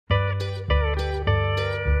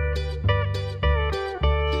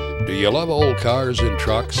Do you love old cars and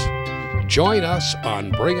trucks? Join us on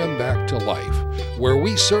Bring 'em Back to Life, where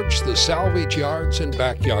we search the salvage yards and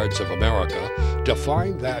backyards of America to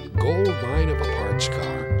find that gold mine of a parts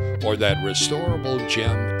car or that restorable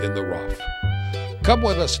gem in the rough. Come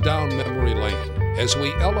with us down memory lane as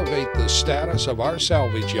we elevate the status of our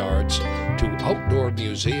salvage yards to outdoor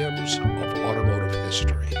museums of automotive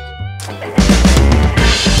history.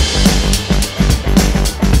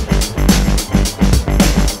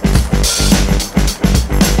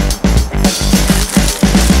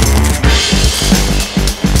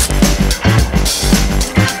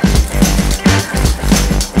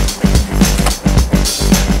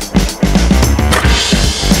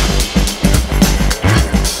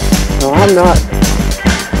 I'm not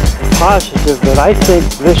positive, but I think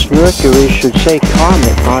this Mercury should say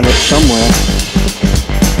Comet on it somewhere.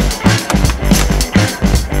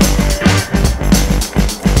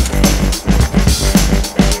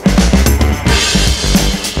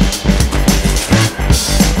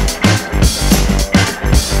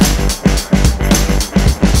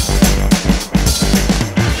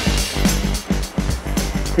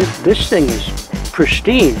 This thing is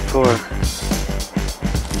pristine for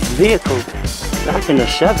vehicle back in the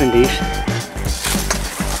 70s.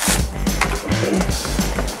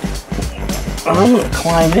 I'm going to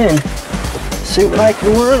climb in, see what I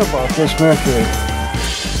can learn about this Mercury.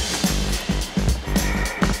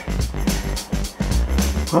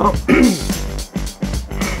 Well,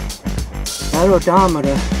 that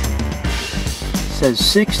odometer says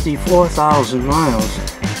 64,000 miles.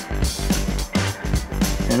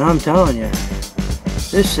 And I'm telling you,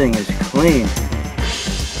 this thing is clean.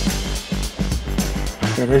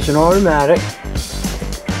 It is an automatic.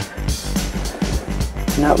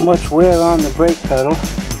 Not much wear on the brake pedal.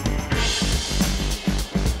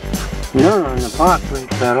 None on the park brake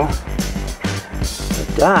pedal. The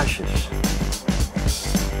dash is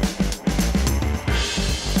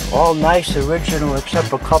all nice, original,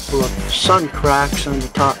 except a couple of sun cracks on the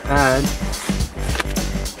top pad.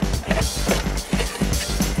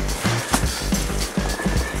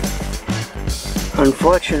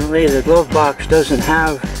 Unfortunately, the glove box doesn't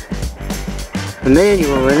have a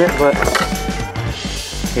manual in it, but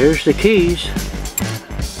here's the keys.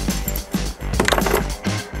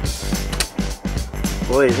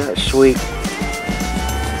 Boy, is that sweet.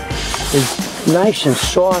 It's nice and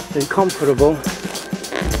soft and comfortable.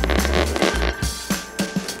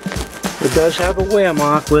 It does have a wear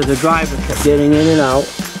mark where the driver kept getting in and out.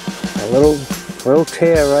 A little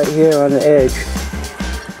tear right here on the edge.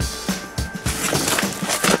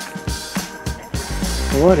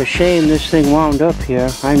 What a shame this thing wound up here.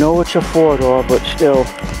 I know it's a four-door, but still.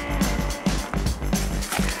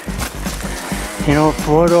 You know,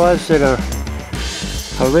 four-doors that are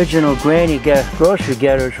original granny grocery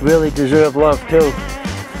getters really deserve love too.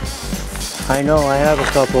 I know, I have a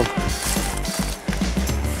couple.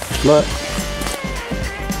 But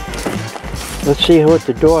let's see what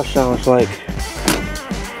the door sounds like.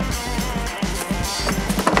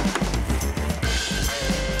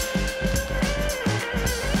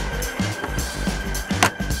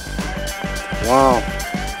 Wow.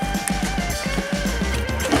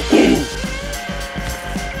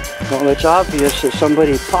 Well, it's obvious that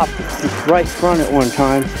somebody popped right front at one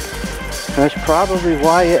time. That's probably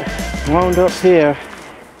why it wound up here.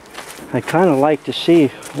 I kind of like to see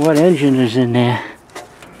what engine is in there.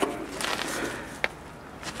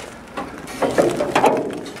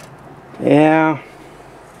 Yeah.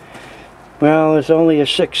 Well, it's only a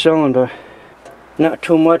 6-cylinder. Not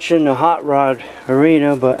too much in the hot rod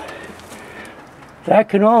arena, but that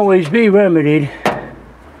can always be remedied.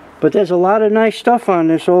 But there's a lot of nice stuff on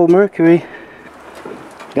this old Mercury.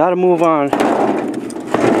 Gotta move on.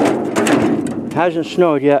 Hasn't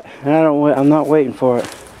snowed yet, and I'm not waiting for it.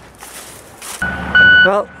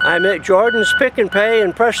 Well, I'm at Jordan's Pick and Pay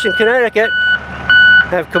in Preston, Connecticut.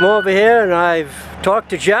 I've come over here and I've talked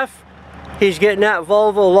to Jeff. He's getting that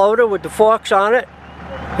Volvo loader with the forks on it.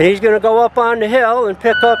 And he's gonna go up on the hill and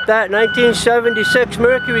pick up that 1976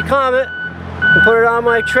 Mercury Comet and put it on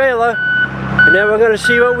my trailer, and then we're going to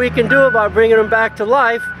see what we can do about bringing them back to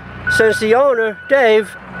life since the owner,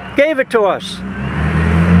 Dave, gave it to us.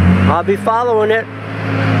 I'll be following it.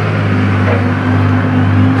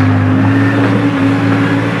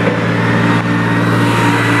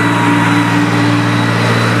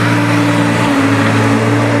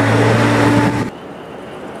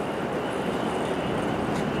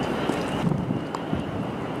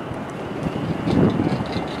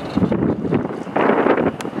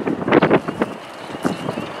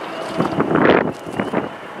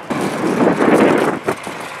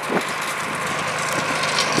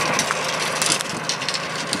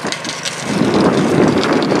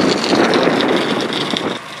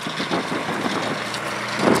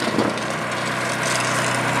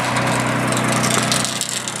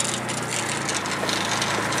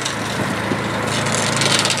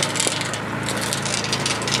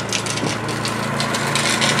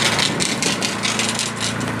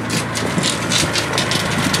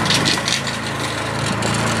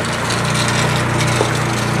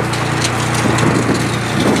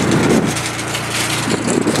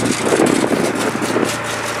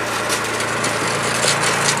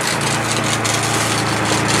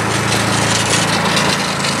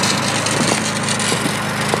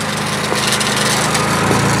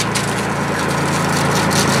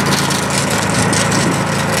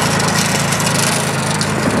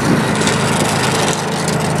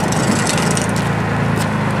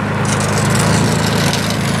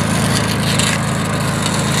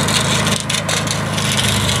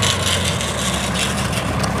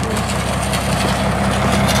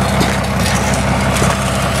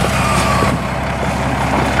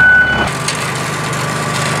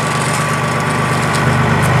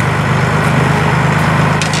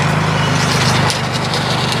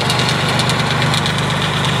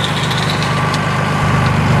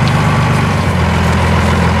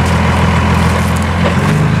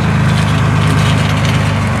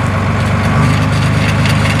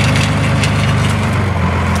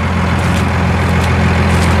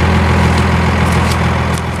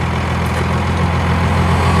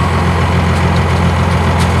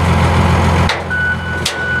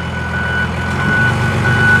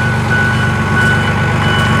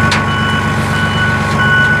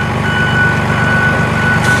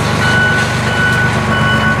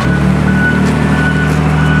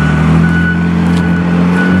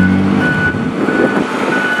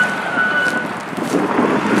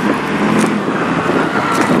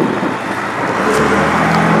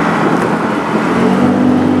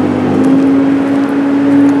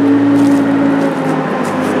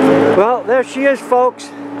 is, folks.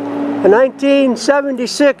 A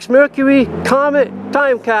 1976 Mercury Comet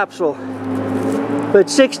time capsule with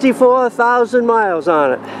 64,000 miles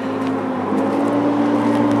on it.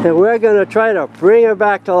 And we're going to try to bring her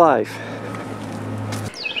back to life.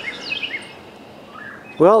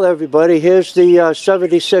 Well, everybody, here's the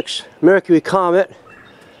 76 Mercury Comet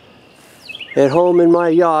at home in my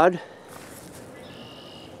yard.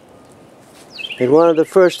 And one of the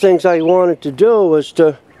first things I wanted to do was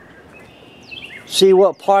to see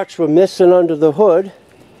what parts were missing under the hood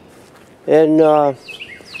and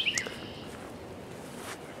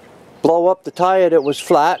blow up the tire that was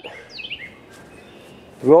flat,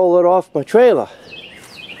 roll it off my trailer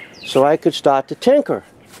so I could start to tinker.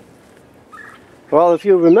 Well, if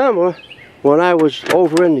you remember, when I was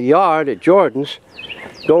over in the yard at Jordan's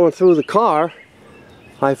going through the car,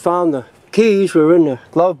 I found the keys were in the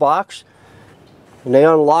glove box, and they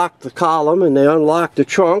unlocked the column and they unlocked the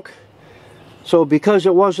trunk. So because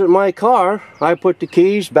it wasn't my car, I put the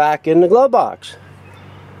keys back in the glove box.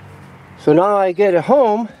 So now I get it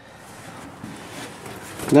home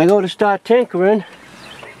and I go to start tinkering.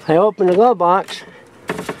 I open the glove box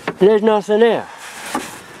and there's nothing there.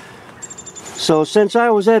 So since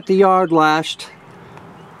I was at the yard last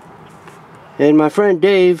and my friend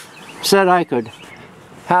Dave said I could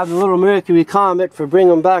have the little Mercury Comet for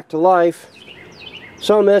Bring 'em Back to Life,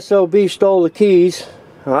 some SOB stole the keys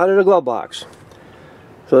out of the glove box.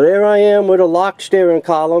 So there I am with a locked steering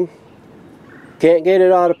column. Can't get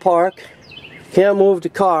it out of park. Can't move the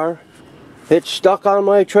car. It's stuck on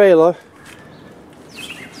my trailer.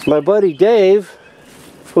 My buddy Dave,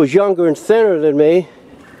 who's younger and thinner than me,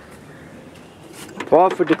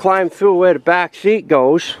 offered to climb through where the back seat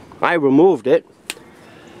goes. I removed it.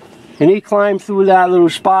 And he climbed through that little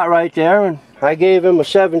spot right there, and I gave him a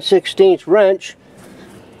 7/16 wrench.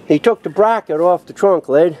 He took the bracket off the trunk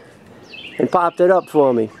lid and popped it up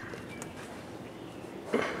for me.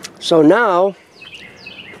 So now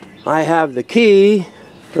I have the key,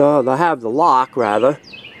 I have the lock rather,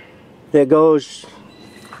 that goes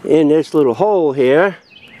in this little hole here.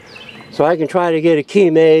 So I can try to get a key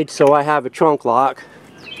made so I have a trunk lock.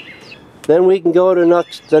 Then we can go to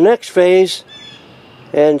the next phase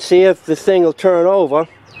and see if the thing will turn over.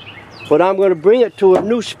 But I'm going to bring it to a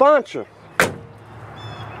new sponsor.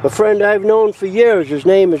 A friend I've known for years. His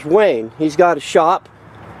name is Wayne. He's got a shop.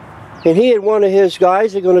 And he and one of his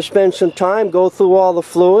guys are going to spend some time, go through all the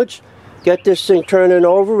fluids, get this thing turning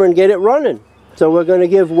over and get it running. So we're going to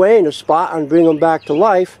give Wayne a spot and Bring 'em Back to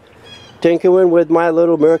Life, tinkering with my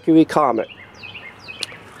little Mercury Comet.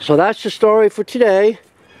 So that's the story for today.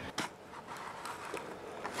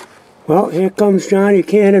 Well, here comes Johnny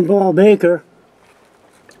Cannonball Baker.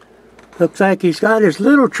 Looks like he's got his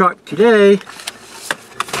little truck today.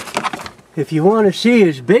 If you want to see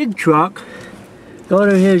his big truck, go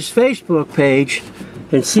to his Facebook page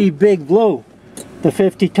and see Big Blue, the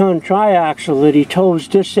 50-ton triaxle that he tows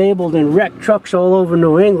disabled and wrecked trucks all over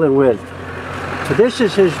New England with. So this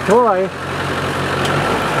is his toy,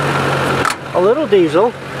 a little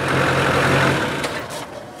diesel.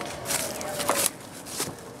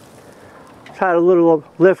 It's had a little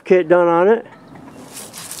lift kit done on it.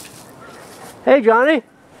 Hey Johnny.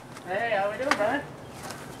 Hey, how we doing, Brian?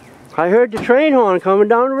 I heard the train horn coming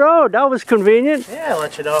down the road. That was convenient. Yeah, I'll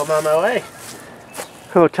let you know I'm on my way.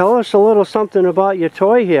 Oh, tell us a little something about your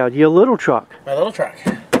toy here, your little truck. My little truck.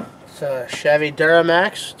 It's a Chevy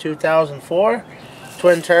Duramax 2004,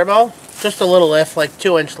 twin turbo. Just a little lift, like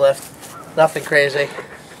 2-inch lift. Nothing crazy.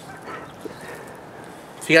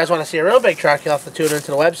 If you guys want to see a real big truck, you'll have to tune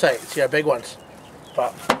into the website and see our big ones.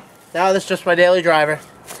 But now this is just my daily driver.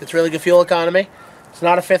 It's really good fuel economy. It's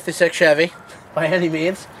not a 56 Chevy by any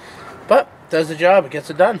means, but does the job. It gets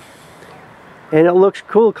it done. And it looks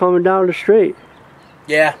cool coming down the street.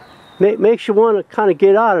 Yeah. Makes you want to kind of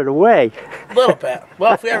get out of the way. A little bit.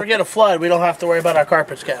 Well, if we ever get a flood, we don't have to worry about our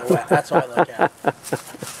carpets getting wet. That's what I look at.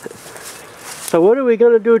 So what are we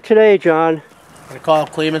going to do today, John? I'm going to call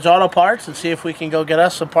up Cleveland's Auto Parts and see if we can go get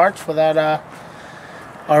us some parts for that,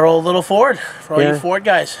 our old little Ford, for all you Ford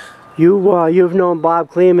guys. You've known Bob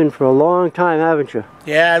Kleeman for a long time, haven't you?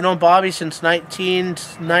 Yeah, I've known Bobby since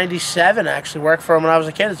 1997, actually. Worked for him when I was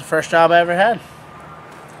a kid. It's the first job I ever had.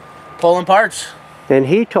 Pulling parts. And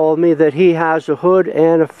he told me that he has a hood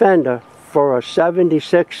and a fender for a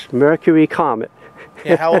 76 Mercury Comet.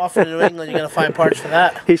 Yeah, how often in New England are you going to find parts for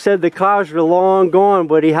that? He said the cars were long gone,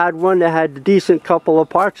 but he had one that had a decent couple of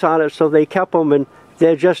parts on it, so they kept them, and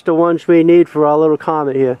they're just the ones we need for our little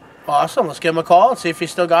Comet here. Awesome. Let's give him a call and see if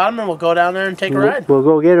he's still got them, and we'll go down there and take a ride. We'll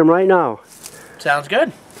go get him right now. Sounds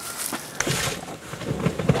good.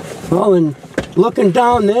 Well, in looking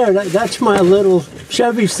down there, that's my little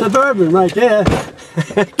Chevy Suburban right there.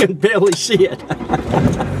 I can barely see it.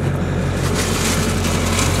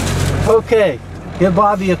 Okay, give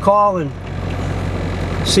Bobby a call and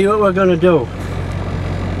see what we're gonna do.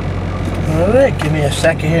 Alright, give me a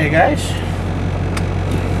second here, guys.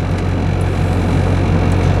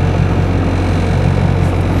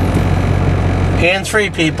 Hands-free,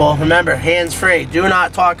 people. Remember, hands-free. Do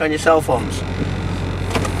not talk on your cell phones.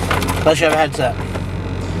 Unless you have a headset.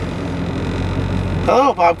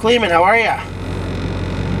 Hello, Bob Kleeman. How are ya?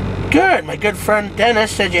 Good. My good friend Dennis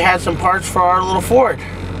said you had some parts for our little Ford.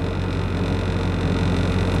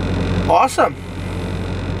 Awesome.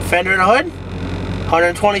 Fender and a hood.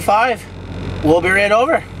 125. We'll be right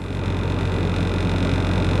over.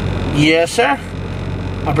 Yes, sir.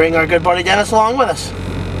 I'll bring our good buddy Dennis along with us.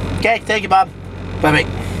 Okay, thank you, Bob. Bye-bye.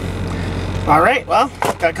 Alright, well,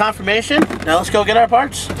 got confirmation. Now let's go get our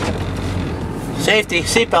parts. Safety,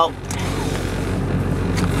 seatbelt.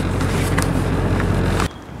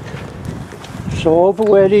 So over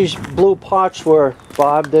where these blue parts were,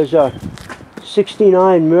 Bob, there's a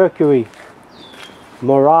 69 Mercury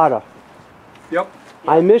Marauder. Yep.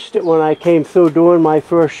 I missed it when I came through doing my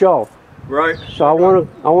first show. Right. So I want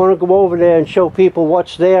to go over there and show people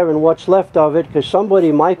what's there and what's left of it, because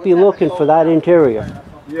somebody might be looking for that interior.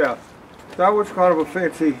 Yeah. That was kind of a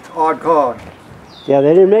fancy, odd car. Yeah,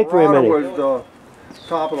 they didn't make very many. Was the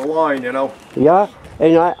top of the line, you know. Yeah,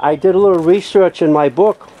 and I did a little research in my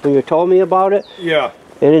book when you told me about it. Yeah.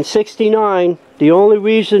 And in '69, the only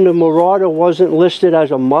reason the Marauder wasn't listed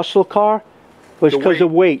as a muscle car was because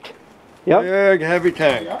of weight. Yep. Big, heavy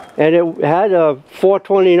tank. And it had a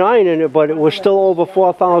 429 in it, but it was still over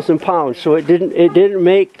 4,000 pounds, so it didn't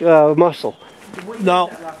make muscle.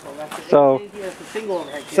 No. So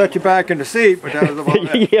Set you back in the seat, but that was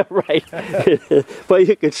about it. yeah, right. But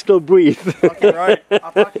you can still breathe. Okay. Right.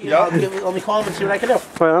 I'll talk to you. Let me call him and see what I can do. All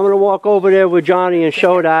right, I'm going to walk over there with Johnny and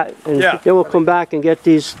show that, and Yeah. then we'll come back and get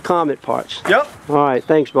these Comet parts. Yep. All right,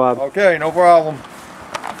 thanks, Bob. Okay, no problem.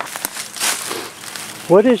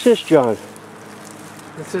 What is this, John?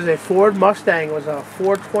 This is a Ford Mustang. It was a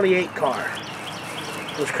 428 car.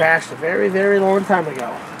 It was crashed a very, very long time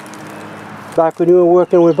ago. Back when you were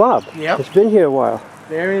working with Bob. Yep. It's been here a while.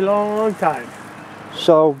 Very long time.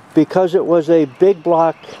 So, because it was a big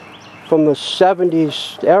block from the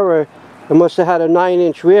 70s era, it must have had a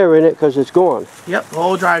 9-inch rear in it because it's gone. Yep, the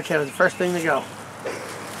whole drive chain was the first thing to go.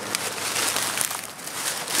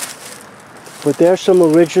 But there's some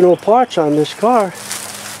original parts on this car.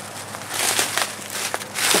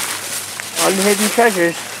 Unhidden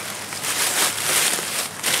treasures.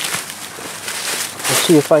 Let's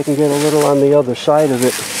see if I can get a little on the other side of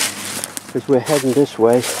it, because we're heading this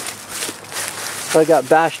way. I got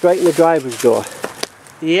bashed right in the driver's door.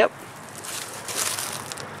 Yep.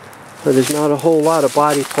 So there's not a whole lot of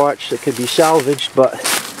body parts that could be salvaged, but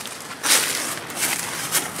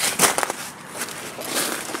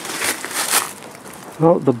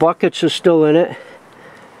well, the buckets are still in it.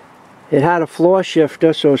 It had a floor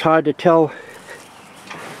shifter, so it's hard to tell.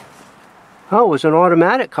 Oh, it was an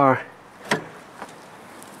automatic car.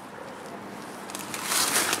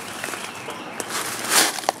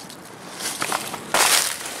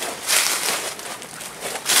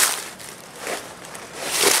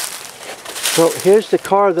 So here's the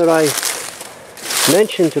car that I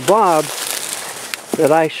mentioned to Bob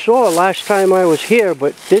that I saw last time I was here,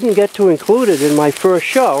 but didn't get to include it in my first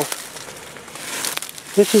show.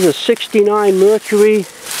 This is a 69 Mercury.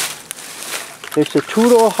 It's a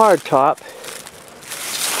two-door hardtop,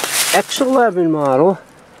 X11 model.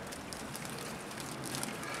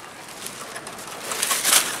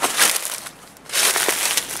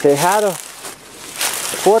 They had a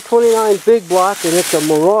 429 big block, and it's a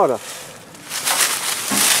Marauder.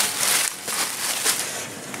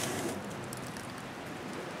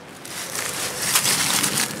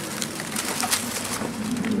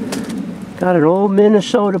 Got an old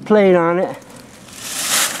Minnesota plate on it. And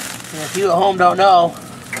if you at home don't know,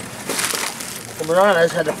 the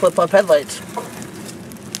Marauders had the flip-up headlights.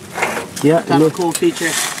 Yeah, Kind of a cool feature.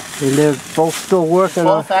 and they're both still working.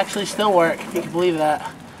 Both actually still work. You can believe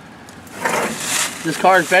that. This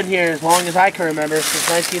car's been here as long as I can remember, since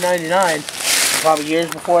 1999. Probably years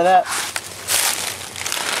before that.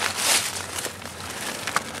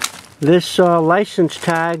 This license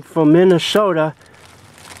tag from Minnesota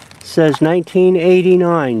says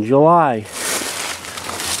 1989, July.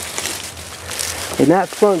 And that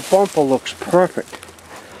front bumper looks perfect.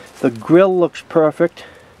 The grille looks perfect.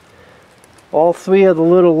 All three of the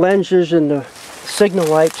little lenses and the signal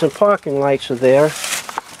lights and parking lights are there.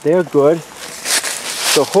 They're good.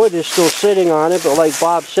 The hood is still sitting on it, but like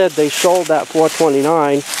Bob said, they sold that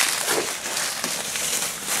 $429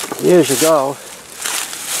 years ago.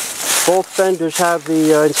 Both fenders have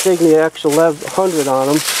the Insignia X1100 on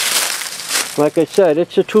them. Like I said,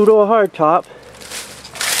 it's a two-door hardtop.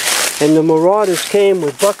 And the Marauders came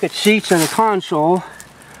with bucket seats and a console.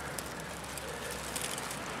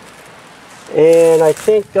 And I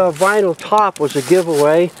think vinyl top was a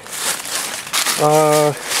giveaway.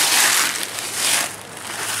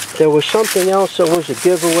 There was something else that was a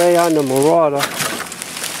giveaway on the Marauder.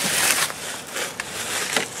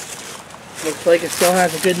 Looks like it still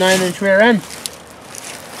has a good 9-inch rear end.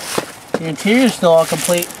 The interior's still all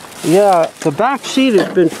complete. Yeah, the back seat has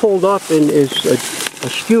been pulled up and is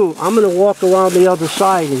askew. I'm going to walk around the other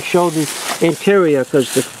side and show the interior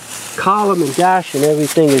because the column and dash and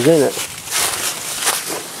everything is in it.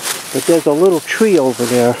 But there's a little tree over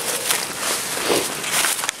there,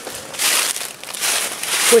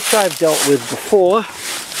 which I've dealt with before,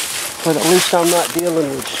 but at least I'm not dealing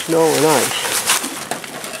with snow and ice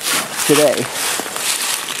today.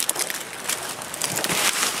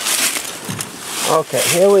 Okay,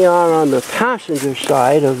 here we are on the passenger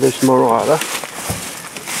side of this Marauder,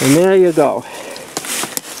 and there you go.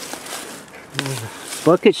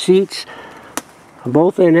 Bucket seats are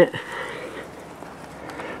both in it.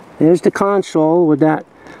 There's the console with that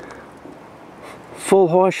full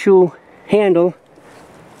horseshoe handle.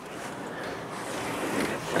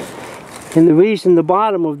 And the reason the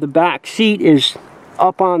bottom of the back seat is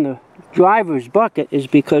up on the driver's bucket is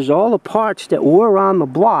because all the parts that were on the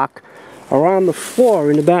block are on the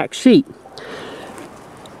floor in the back seat.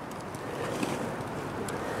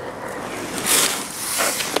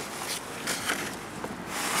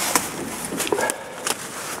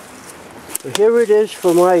 So here it is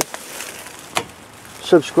for my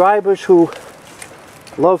subscribers who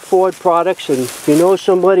love Ford products, and if you know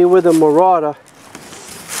somebody with a Marauder,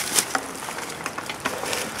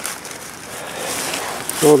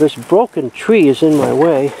 well, this broken tree is in my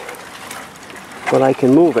way, but I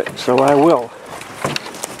can move it, so I will.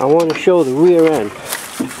 I want to show the rear end.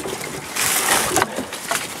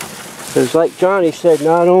 Because like Johnny said,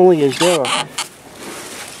 not only is there a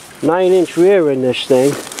 9-inch rear in this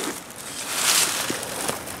thing,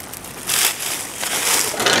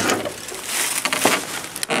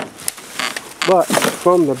 but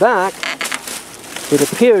from the back, it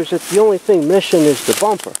appears that the only thing missing is the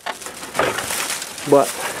bumper. But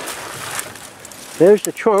there's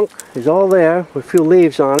the trunk, is all there with a few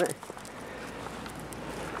leaves on it.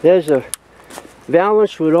 There's a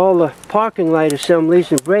valance with all the parking light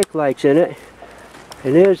assemblies and brake lights in it.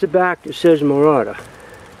 And there's the back that says Marauder.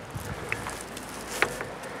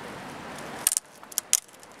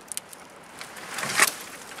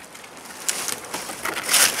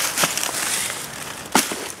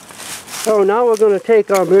 So now we're going to take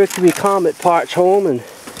our Mercury Comet parts home and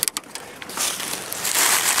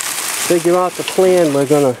figure out the plan we're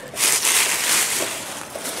going to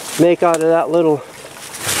make out of that little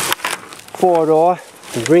four-door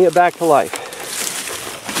and bring it back to life.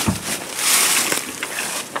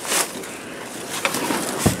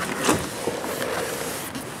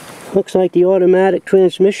 Looks like the automatic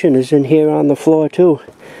transmission is in here on the floor too.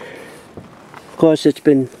 Of course, it's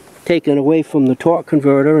been taken away from the torque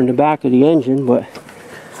converter in the back of the engine, but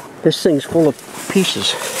this thing's full of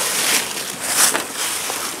pieces.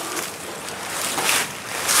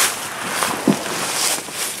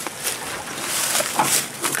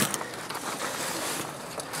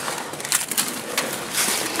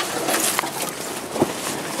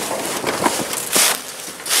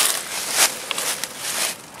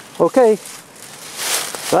 Okay,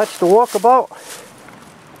 that's the walkabout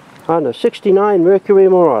on the 69 Mercury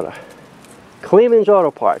Marauder. Cleeman's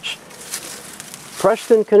Auto Parts,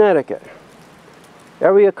 Preston, Connecticut.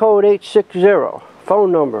 Area code 860.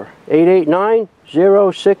 Phone number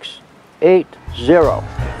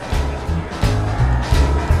 889-0680.